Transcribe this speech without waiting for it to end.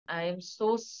I am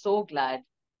so glad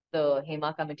the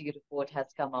Hema committee report has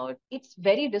come out. It's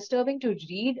very disturbing to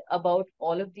read about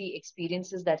all of the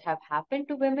experiences that have happened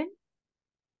to women,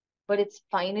 but it's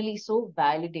finally so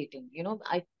validating.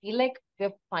 I feel like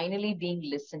we're finally being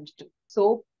listened to.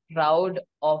 So proud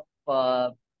of,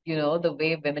 the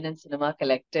way Women in Cinema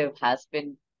Collective has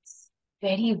been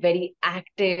very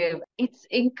active. It's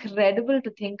incredible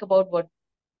to think about what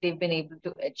they've been able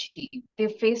to achieve.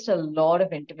 They've faced a lot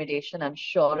of intimidation, I'm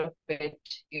sure of it,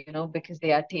 because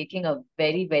they are taking a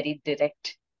very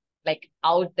direct, like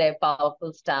out there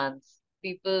powerful stance.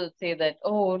 People say that,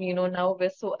 oh, now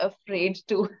we're so afraid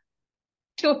to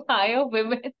hire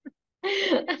women.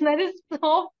 And that is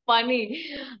so funny.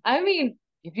 I mean,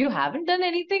 if you haven't done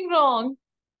anything wrong,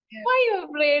 why are you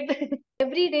afraid?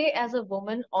 Every day as a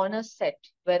woman on a set,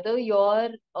 whether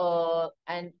you're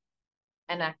an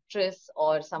actress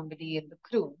or somebody in the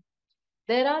crew,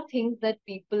 there are things that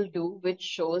people do which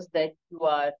shows that you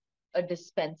are a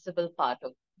dispensable part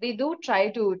of. They do try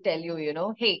to tell you,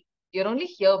 hey, you're only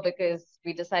here because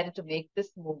we decided to make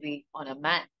this movie on a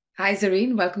man. Hi,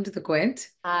 Zarin. Welcome to the Quint.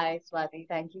 Hi, Swati.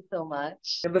 Thank you so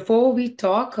much. Before we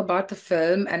talk about the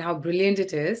film and how brilliant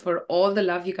it is, for all the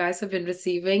love you guys have been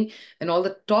receiving and all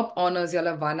the top honors you'll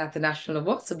have won at the National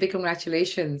Awards, so big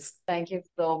congratulations. Thank you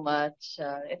so much.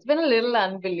 It's been a little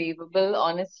unbelievable,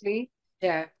 honestly.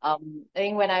 Yeah. I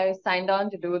think when I signed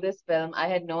on to do this film, I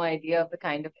had no idea of the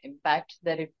kind of impact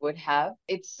that it would have.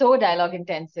 It's so dialogue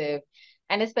intensive.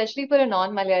 And especially for a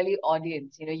non-Malayali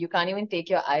audience, you can't even take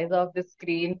your eyes off the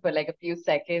screen for like a few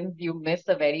seconds. You miss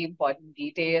a very important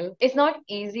detail. It's not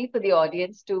easy for the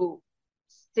audience to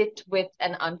sit with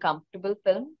an uncomfortable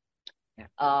film.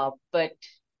 Yeah. But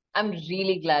I'm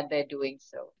really glad they're doing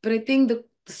so. But I think the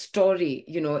story,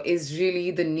 is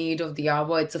really the need of the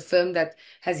hour. It's a film that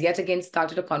has yet again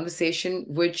started a conversation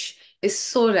which is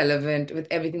so relevant with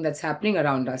everything that's happening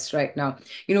around us right now.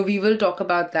 We will talk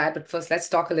about that, but first, let's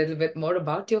talk a little bit more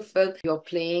about your film. You're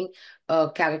playing a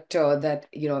character that,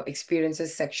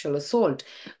 experiences sexual assault.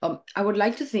 I would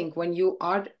like to think when you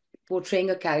are portraying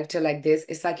a character like this,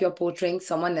 it's like you're portraying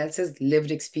someone else's lived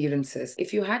experiences.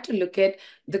 If you had to look at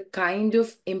the kind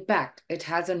of impact it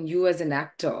has on you as an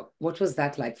actor, what was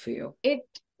that like for you? It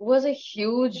was a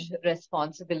huge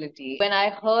responsibility. When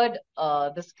I heard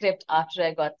the script after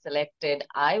I got selected,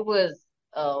 I was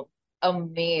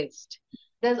amazed.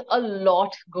 There's a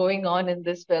lot going on in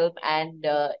this film, and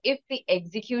if the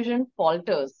execution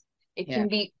falters, it Yeah. can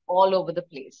be all over the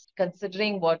place.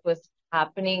 Considering what was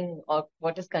happening or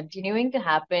what is continuing to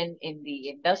happen in the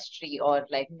industry or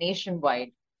like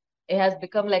nationwide, it has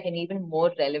become like an even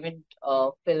more relevant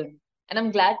film. And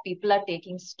I'm glad people are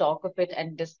taking stock of it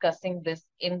and discussing this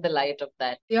in the light of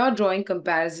that. They are drawing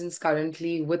comparisons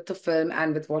currently with the film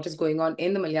and with what is going on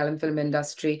in the Malayalam film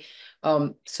industry.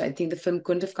 So I think the film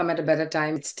couldn't have come at a better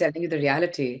time. It's telling you the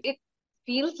reality. It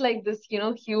feels like this,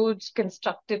 huge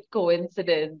constructed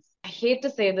coincidence. I hate to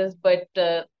say this, but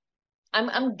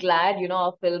I'm glad,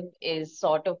 our film is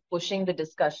sort of pushing the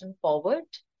discussion forward.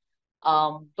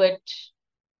 But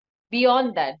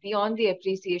beyond that, beyond the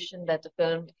appreciation that the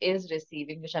film is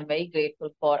receiving, which I'm very grateful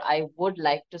for, I would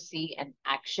like to see an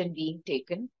action being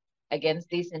taken against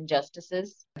these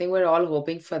injustices. I think we're all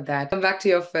hoping for that. Come back to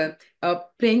your film.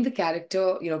 Playing the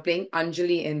character, playing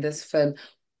Anjali in this film,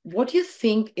 what do you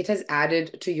think it has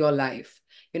added to your life?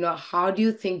 How do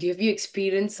you think, have you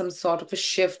experienced some sort of a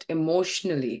shift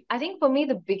emotionally? I think for me,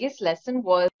 the biggest lesson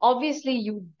was obviously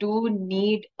you do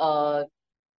need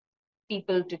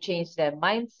people to change their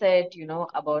mindset,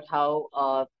 about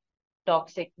how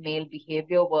toxic male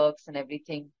behavior works and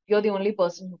everything. You're the only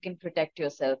person who can protect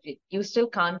yourself. You still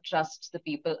can't trust the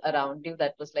people around you.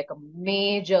 That was like a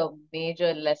major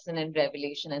lesson and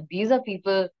revelation. And these are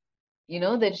people,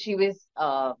 that she was,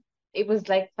 it was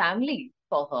like family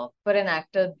for her. For an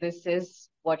actor, this is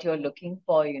what you're looking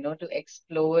for, to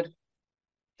explore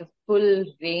the full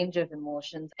range of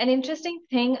emotions. An interesting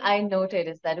thing I noted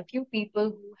is that a few people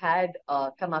who had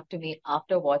come up to me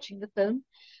after watching the film,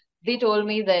 they told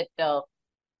me that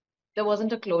there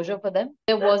wasn't a closure for them.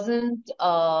 There wasn't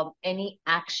any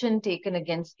action taken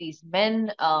against these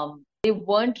men. They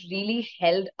weren't really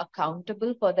held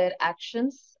accountable for their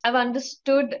actions. I've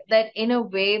understood that in a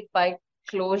way, by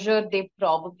closure, they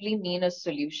probably mean a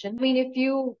solution. I mean, if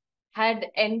you had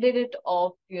ended it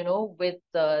off, with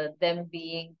them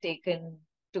being taken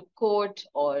to court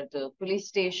or the police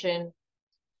station,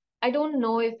 I don't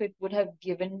know if it would have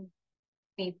given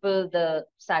people the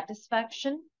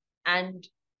satisfaction and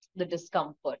the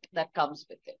discomfort that comes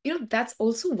with it. That's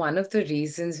also one of the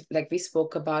reasons, like we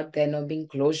spoke about there not being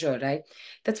closure, right?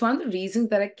 That's one of the reasons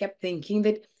that I kept thinking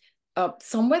that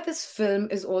Somewhere this film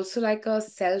is also like a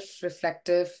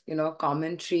self-reflective,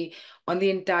 commentary on the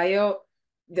entire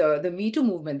the Me Too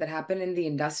movement that happened in the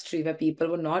industry where people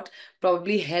were not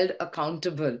probably held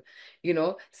accountable.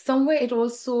 Somewhere it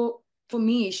also, for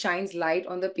me, shines light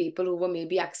on the people who were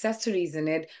maybe accessories in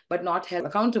it, but not held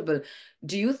accountable.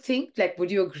 Do you think, like, would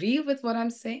you agree with what I'm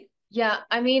saying? Yeah,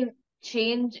 I mean,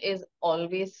 change is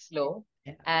always slow.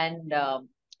 Yeah. And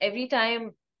every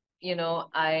time, you know,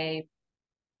 I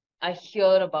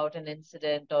hear about an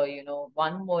incident or,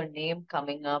 one more name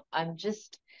coming up,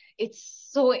 it's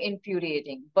so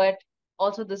infuriating. But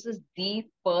also, this is the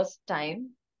first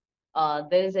time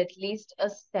there is at least a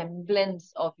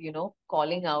semblance of,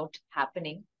 calling out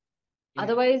happening. Yeah.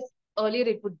 Otherwise, earlier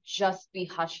it would just be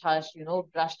hush hush,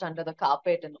 brushed under the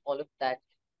carpet and all of that.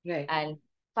 Right. And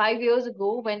 5 years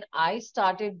ago, when I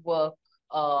started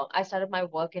my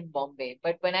work in Bombay.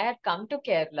 But when I had come to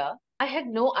Kerala, I had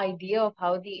no idea of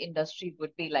how the industry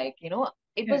would be like. It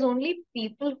Yeah. was only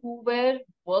people who were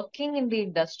working in the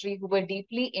industry who were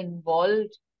deeply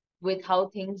involved with how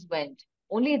things went.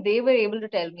 Only they were able to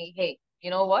tell me, hey, you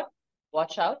know what?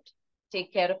 Watch out,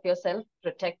 take care of yourself,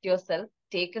 protect yourself,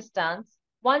 take a stance.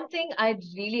 One thing I'd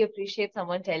really appreciate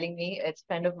someone telling me, it's a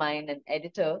friend of mine, an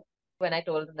editor, when I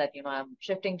told him that, I'm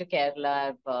shifting to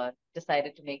Kerala, I've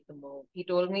decided to make the move, he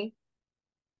told me,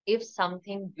 if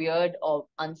something weird or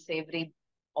unsavory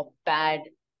or bad,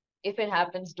 if it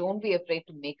happens, don't be afraid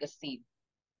to make a scene.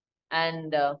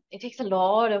 And it takes a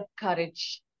lot of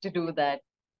courage to do that.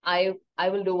 I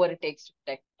will do what it takes to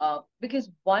protect. Because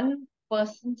one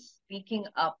person speaking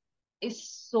up is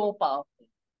so powerful.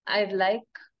 I'd like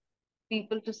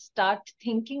people to start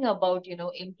thinking about,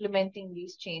 implementing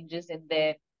these changes in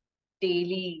their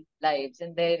daily lives,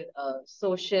 in their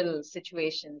social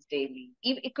situations daily.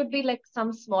 It could be like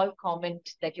some small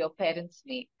comment that your parents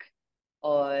make,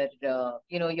 or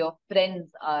your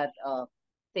friends are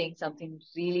saying something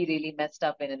really, really messed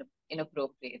up and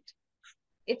inappropriate.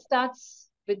 It starts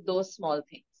with those small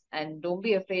things, and don't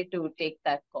be afraid to take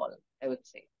that call, I would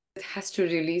say. It has to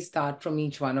really start from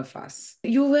each one of us.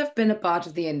 You have been a part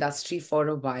of the industry for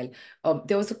a while.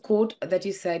 There was a quote that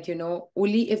you said,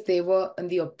 only if they were on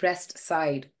the oppressed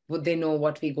side would they know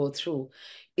what we go through.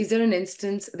 Is there an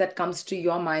instance that comes to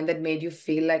your mind that made you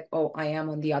feel like, oh, I am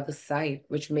on the other side,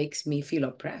 which makes me feel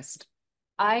oppressed?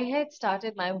 I had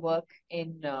started my work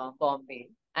in Bombay.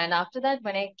 And after that,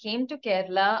 when I came to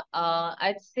Kerala,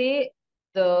 I'd say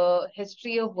the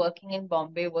history of working in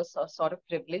Bombay was a sort of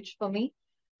privilege for me,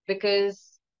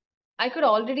 because I could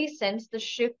already sense the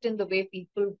shift in the way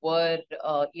people were,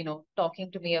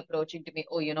 talking to me, approaching to me.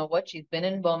 Oh, you know what? She's been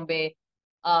in Bombay.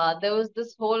 There was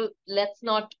this whole let's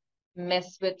not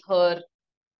mess with her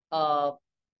uh,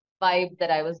 vibe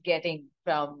that I was getting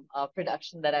from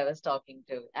production that I was talking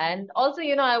to. And also,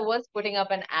 I was putting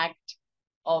up an act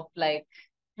of like,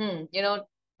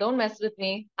 don't mess with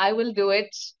me. I will do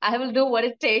it. I will do what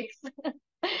it takes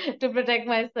to protect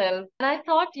myself. And I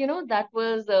thought, that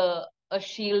was a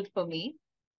shield for me,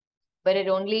 but it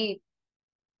only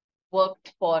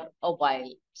worked for a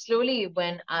while. Slowly,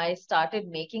 when I started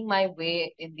making my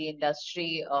way in the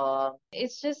industry,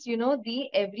 it's just, the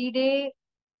everyday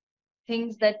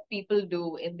things that people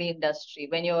do in the industry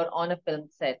when you're on a film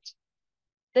set.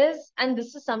 This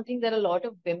is something that a lot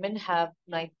of women have,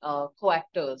 like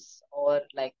co-actors or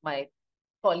like my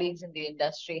colleagues in the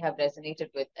industry have resonated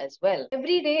with as well.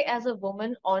 Every day as a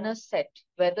woman on a set,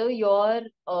 whether you're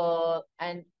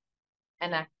an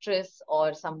actress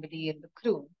or somebody in the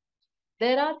crew,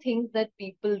 there are things that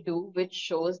people do which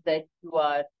shows that you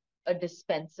are a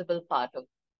dispensable part of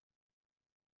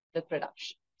the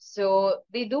production. So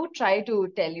they do try to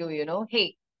tell you,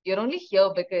 hey, you're only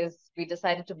here because we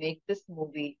decided to make this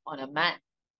movie on a man,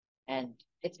 and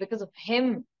it's because of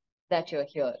him that you're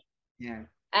here. Yeah.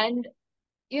 And,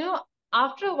 you know,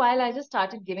 after a while, I just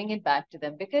started giving it back to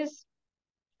them, because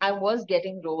I was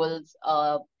getting roles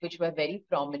which were very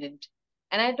prominent.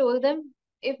 And I told them,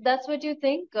 if that's what you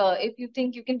think, if you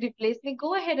think you can replace me,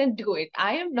 go ahead and do it.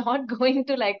 I am not going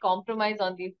to like compromise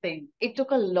on these things. It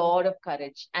took a lot of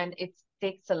courage, and it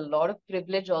takes a lot of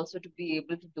privilege also to be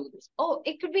able to do this. Oh,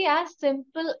 it could be as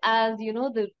simple as,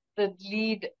 the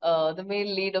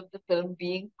male lead of the film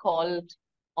being called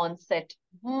on set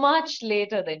much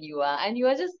later than you are, and you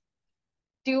are just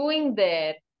stewing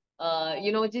there.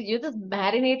 You're just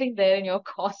marinating there in your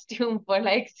costume for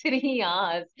like 3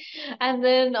 hours. And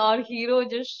then our hero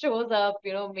just shows up,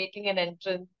 making an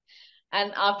entrance.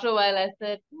 And after a while, I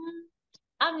said,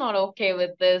 I'm not okay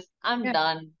with this. I'm Yeah.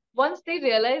 done. Once they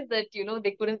realized that,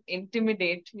 they couldn't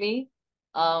intimidate me,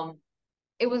 um,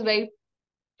 it was very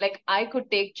Like I could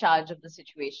take charge of the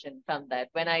situation from that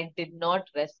when I did not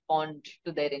respond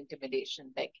to their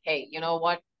intimidation. Like, hey, you know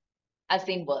what? I've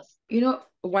seen worse.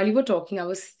 While you were talking, I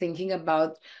was thinking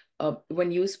about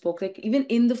when you spoke, like even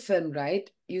in the film, right?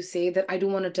 You say that I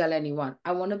don't want to tell anyone.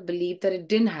 I want to believe that it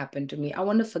didn't happen to me. I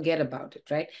want to forget about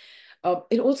it, right?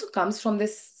 It also comes from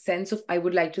this sense of, I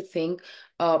would like to think,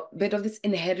 a bit of this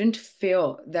inherent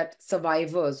fear that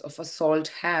survivors of assault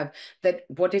have, that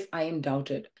what if I am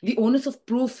doubted? The onus of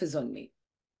proof is on me.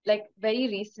 Like very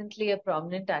recently, a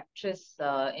prominent actress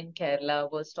in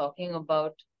Kerala was talking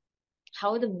about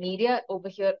how the media over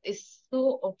here is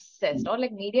so obsessed, or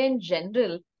like media in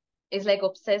general is like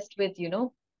obsessed with,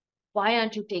 why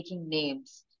aren't you taking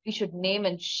names? We should name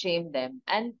and shame them.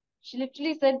 And she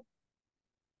literally said,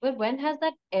 well, when has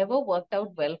that ever worked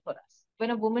out well for us?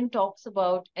 When a woman talks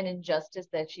about an injustice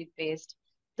that she faced,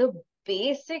 the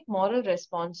basic moral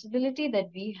responsibility that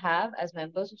we have as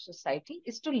members of society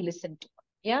is to listen to her.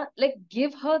 Yeah, like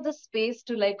give her the space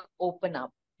to like open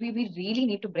up. We really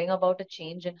need to bring about a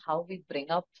change in how we bring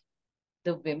up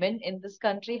the women in this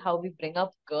country, how we bring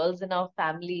up girls in our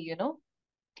family,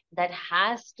 that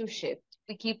has to shift.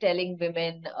 We keep telling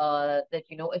women that,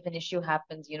 if an issue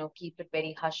happens, keep it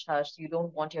very hush hush. You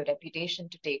don't want your reputation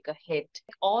to take a hit.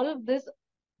 All of this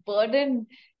burden,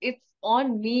 it's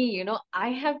on me, I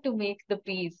have to make the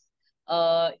peace,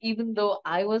 even though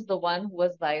I was the one who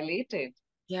was violated.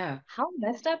 Yeah. How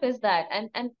messed up is that?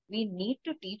 And we need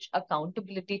to teach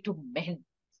accountability to men.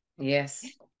 Yes.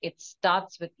 It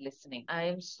starts with listening. I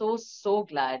am so, so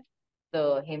glad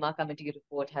the Hema committee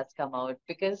report has come out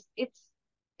because it's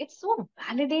so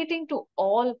validating to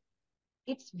all.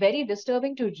 It's very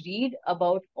disturbing to read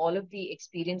about all of the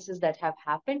experiences that have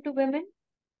happened to women,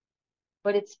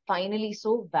 but it's finally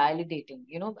so validating.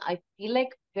 I feel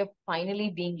like we're finally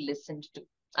being listened to.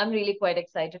 I'm really quite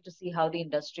excited to see how the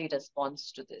industry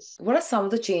responds to this. What are some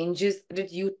of the changes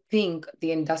that you think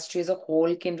the industry as a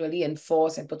whole can really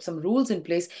enforce and put some rules in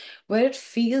place where it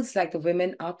feels like the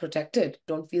women are protected,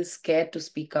 don't feel scared to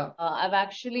speak up? I've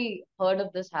actually heard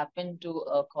of this happen to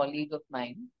a colleague of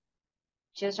mine.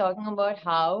 She was talking about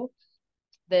how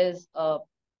there's a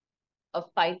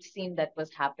fight scene that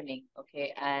was happening,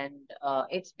 okay, and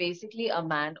it's basically a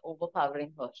man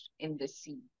overpowering her in this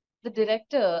scene. The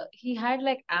director, he had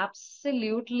like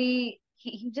absolutely,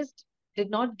 he just did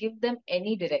not give them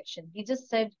any direction. He just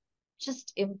said,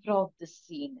 just improv this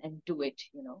scene and do it,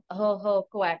 Her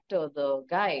co-actor, the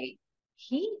guy,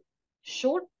 he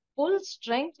showed full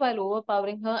strength while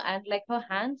overpowering her, and like her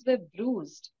hands were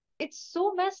bruised. It's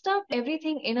so messed up.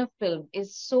 Everything in a film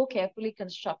is so carefully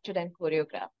constructed and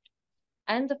choreographed.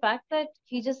 And the fact that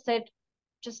he just said,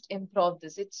 just improv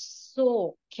this, it's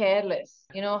so careless.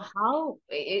 How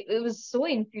it was so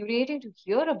infuriating to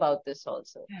hear about this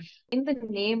also. Yeah. In the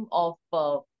name of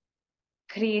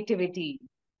creativity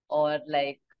or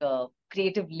like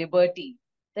creative liberty,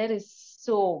 there is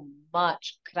so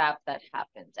much crap that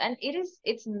happens. And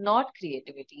it's not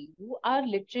creativity. You are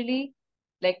literally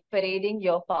like parading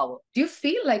your power. Do you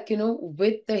feel like,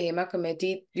 with the HEMA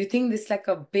committee, do you think this is like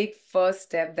a big first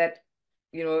step that,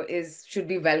 is should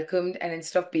be welcomed, and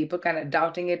instead of people kind of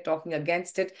doubting it, talking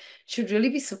against it, should really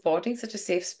be supporting such a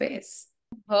safe space?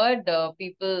 Heard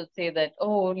people say that,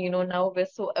 oh, now we're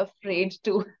so afraid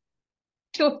to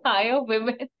hire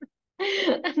women.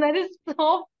 And that is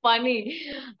so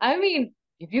funny. I mean,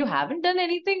 if you haven't done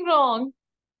anything wrong,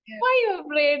 Yeah. why are you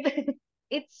afraid?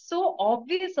 It's so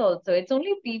obvious also. It's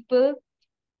only people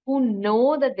who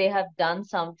know that they have done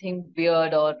something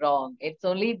weird or wrong. It's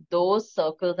only those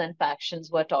circles and factions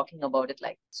who are talking about it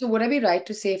like. So would I be right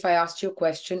to say, if I asked you a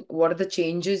question, what are the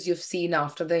changes you've seen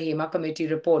after the HEMA committee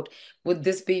report? Would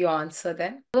this be your answer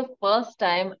then? The first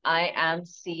time I am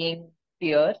seeing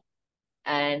fear,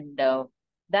 and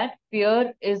that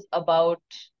fear is about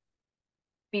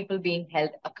people being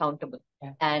held accountable.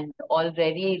 Yeah. And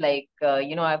already, like,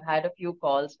 I've had a few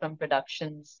calls from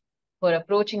productions who are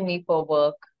approaching me for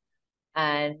work,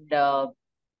 and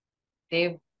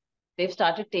they've they've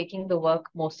started taking the work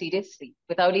more seriously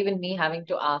without even me having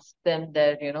to ask them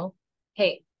their,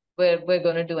 hey, we're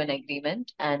going to do an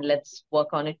agreement and let's work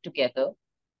on it together.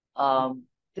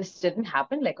 This didn't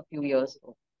happen like a few years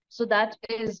ago. So that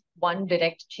is one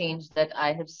direct change that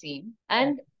I have seen. Yeah.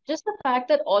 And just the fact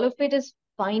that all of it is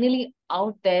finally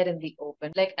out there in the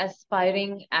open, like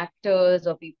aspiring actors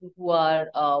or people who are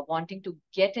wanting to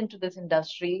get into this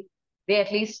industry, they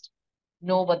at least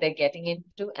know what they're getting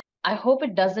into. And I hope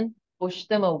it doesn't push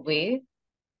them away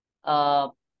uh,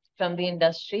 from the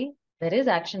industry. There is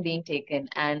action being taken.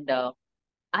 And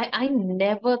I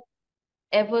never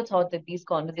ever thought that these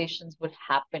conversations would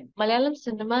happen. Malayalam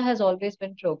cinema has always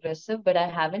been progressive, but I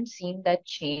haven't seen that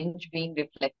change being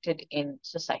reflected in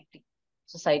society.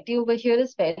 Society over here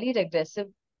is fairly regressive,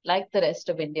 like the rest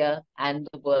of India and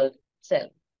the world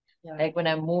itself. Yeah. Like when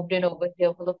I moved in over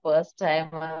here for the first time,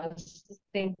 I was just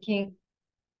thinking,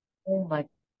 oh my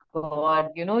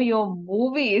God, your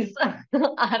movies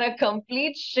are a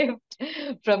complete shift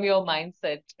from your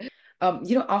mindset.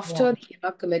 After Yeah. the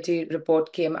Hema committee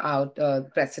report came out,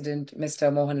 President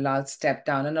Mr. Mohanlal stepped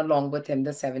down, and along with him,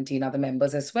 the 17 other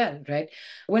members as well, right?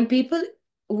 When people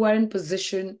who are in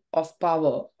position of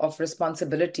power, of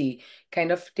responsibility,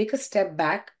 kind of take a step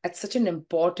back at such an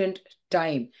important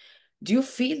time, do you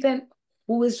feel then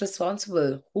who is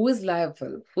responsible, who is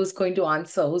liable, who's going to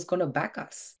answer, who's going to back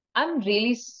us? I'm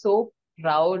really so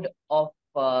proud of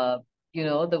the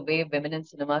way Women in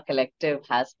Cinema Collective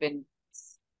has been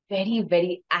very,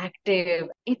 very active.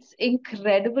 It's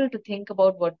incredible to think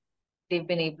about what they've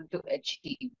been able to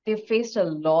achieve. They've faced a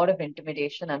lot of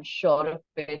intimidation, I'm sure of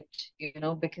it,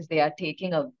 because they are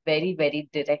taking a very, very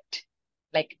direct,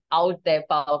 like out there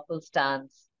powerful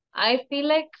stance. I feel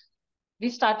like we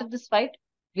started this fight,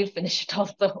 we'll finish it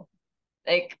also.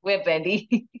 Like we're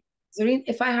ready. Zareen,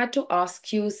 if I had to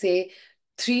ask you, say,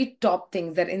 three top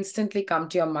things that instantly come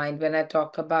to your mind when I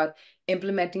talk about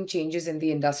implementing changes in the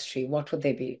industry, what would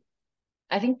they be?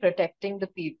 I think protecting the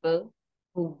people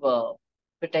who were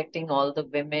protecting all the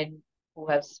women who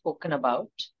have spoken about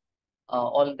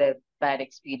all their bad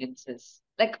experiences.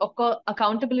 Like, of course,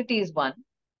 accountability is one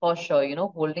for sure,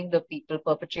 holding the people,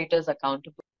 perpetrators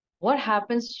accountable. What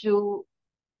happens to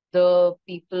the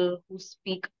people who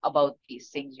speak about these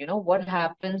things? What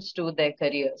happens to their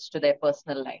careers, to their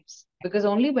personal lives? Because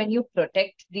only when you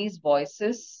protect these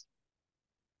voices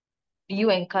do you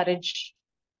encourage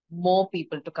more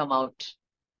people to come out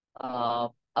uh,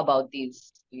 about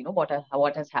these,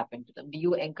 what has happened to them. Do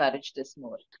you encourage this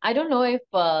more? I don't know if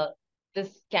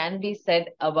this can be said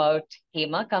about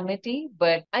Hema committee,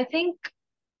 but I think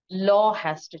law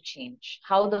has to change.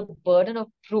 How the burden of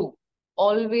proof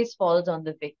always falls on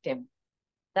the victim.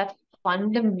 That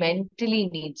fundamentally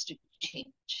needs to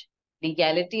change.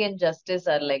 Legality and justice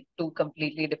are like two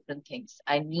completely different things.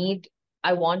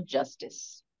 I want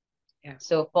justice. Yeah.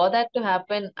 So for that to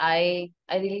happen, I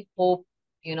really hope,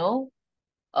 you know,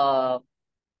 uh,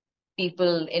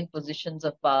 people in positions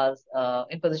of power,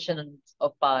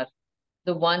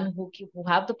 the one who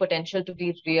have the potential to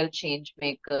be real change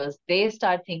makers, they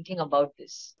start thinking about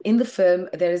this. In the film,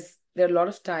 there are a lot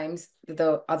of times that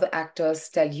the other actors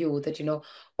tell you that,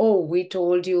 oh, we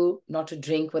told you not to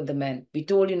drink with the men. We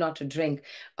told you not to drink.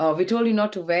 We told you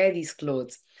not to wear these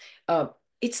clothes. Uh,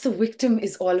 it's the victim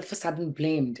is all of a sudden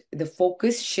blamed. The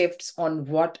focus shifts on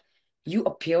what you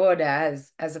appeared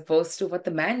as opposed to what the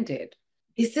man did.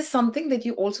 Is this something that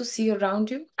you also see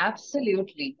around you?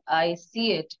 Absolutely, I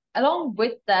see it. Along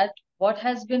with that, what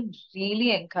has been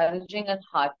really encouraging and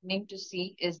heartening to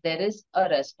see is there is a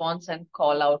response and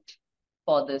call out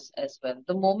for this as well.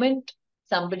 The moment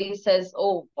somebody says,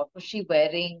 "Oh, what was she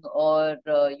wearing?" or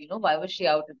 "Why was she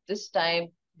out at this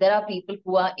time?" there are people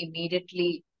who are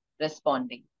immediately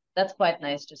responding. That's quite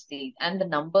nice to see. And the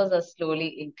numbers are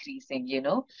slowly increasing.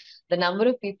 The number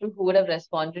of people who would have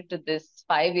responded to this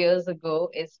 5 years ago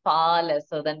is far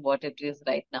lesser than what it is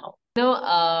right now.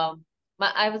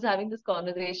 I was having this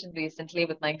conversation recently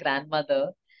with my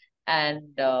grandmother,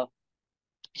 and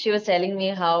she was telling me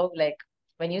how, like,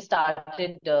 when you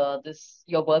started this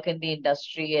your work in the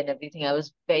industry and everything, I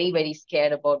was very, very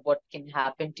scared about what can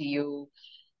happen to you.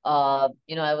 I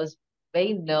was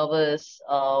very nervous.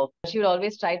 She would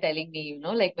always try telling me,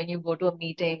 like when you go to a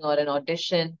meeting or an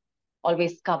audition,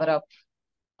 always cover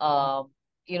up,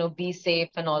 be safe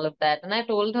and all of that. And I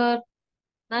told her,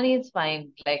 Nani, it's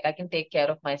fine. Like, I can take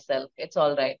care of myself. It's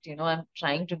all right. I'm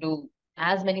trying to do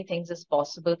as many things as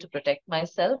possible to protect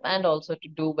myself and also to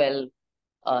do well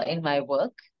in my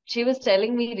work. She was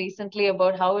telling me recently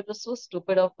about how it was so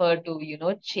stupid of her to,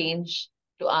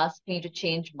 to ask me to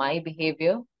change my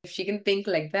behavior. If she can think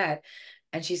like that,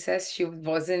 and she says she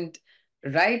wasn't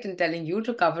right in telling you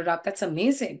to cover up, that's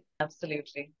amazing.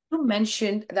 Absolutely. You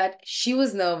mentioned that she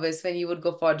was nervous when you would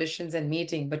go for auditions and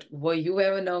meeting, but were you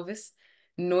ever nervous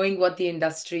knowing what the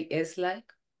industry is like?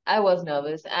 I was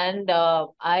nervous, and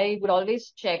I would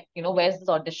always check, where's this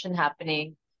audition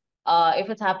happening? If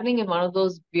it's happening in one of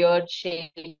those weird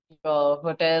shaped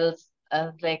hotels, I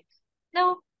was like,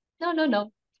 no, no, no,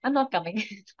 no, I'm not coming.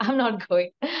 I'm not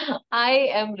going. I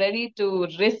am ready to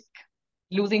risk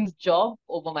losing this job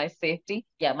over my safety.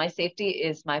 Yeah, my safety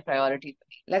is my priority.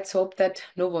 Let's hope that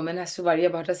no woman has to worry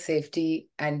about her safety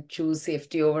and choose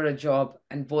safety over a job,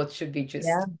 and both should be Yeah. just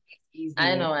Easily.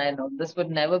 I know. This would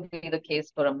never be the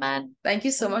case for a man. Thank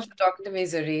you so much for talking to me,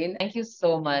 Zareen. Thank you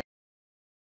so much.